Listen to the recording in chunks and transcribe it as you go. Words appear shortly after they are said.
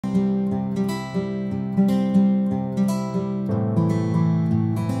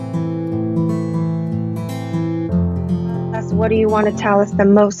what do you want to tell us the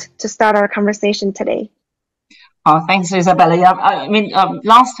most to start our conversation today? Oh, thanks, Isabella. Yeah, I mean,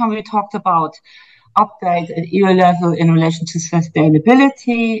 last time we talked about updates at EU level in relation to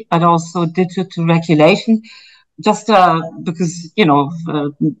sustainability, but also digital regulation. Just because, you know,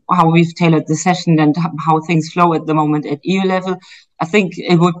 how we've tailored the session and how things flow at the moment at EU level, I think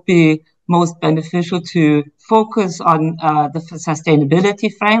it would be most beneficial to focus on the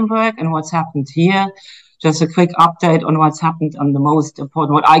sustainability framework and what's happened here. Just a quick update on what's happened on the most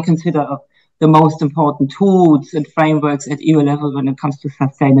important, what I consider the most important tools and frameworks at EU level when it comes to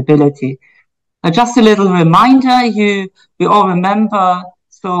sustainability. Just a little reminder, we all remember,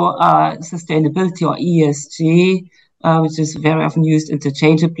 so sustainability or ESG, which is very often used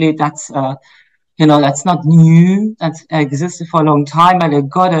interchangeably, that's, you know, that's not new, that's existed for a long time, but it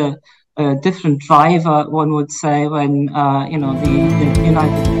got a different driver, one would say, when, you know, the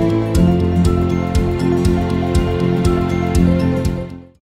United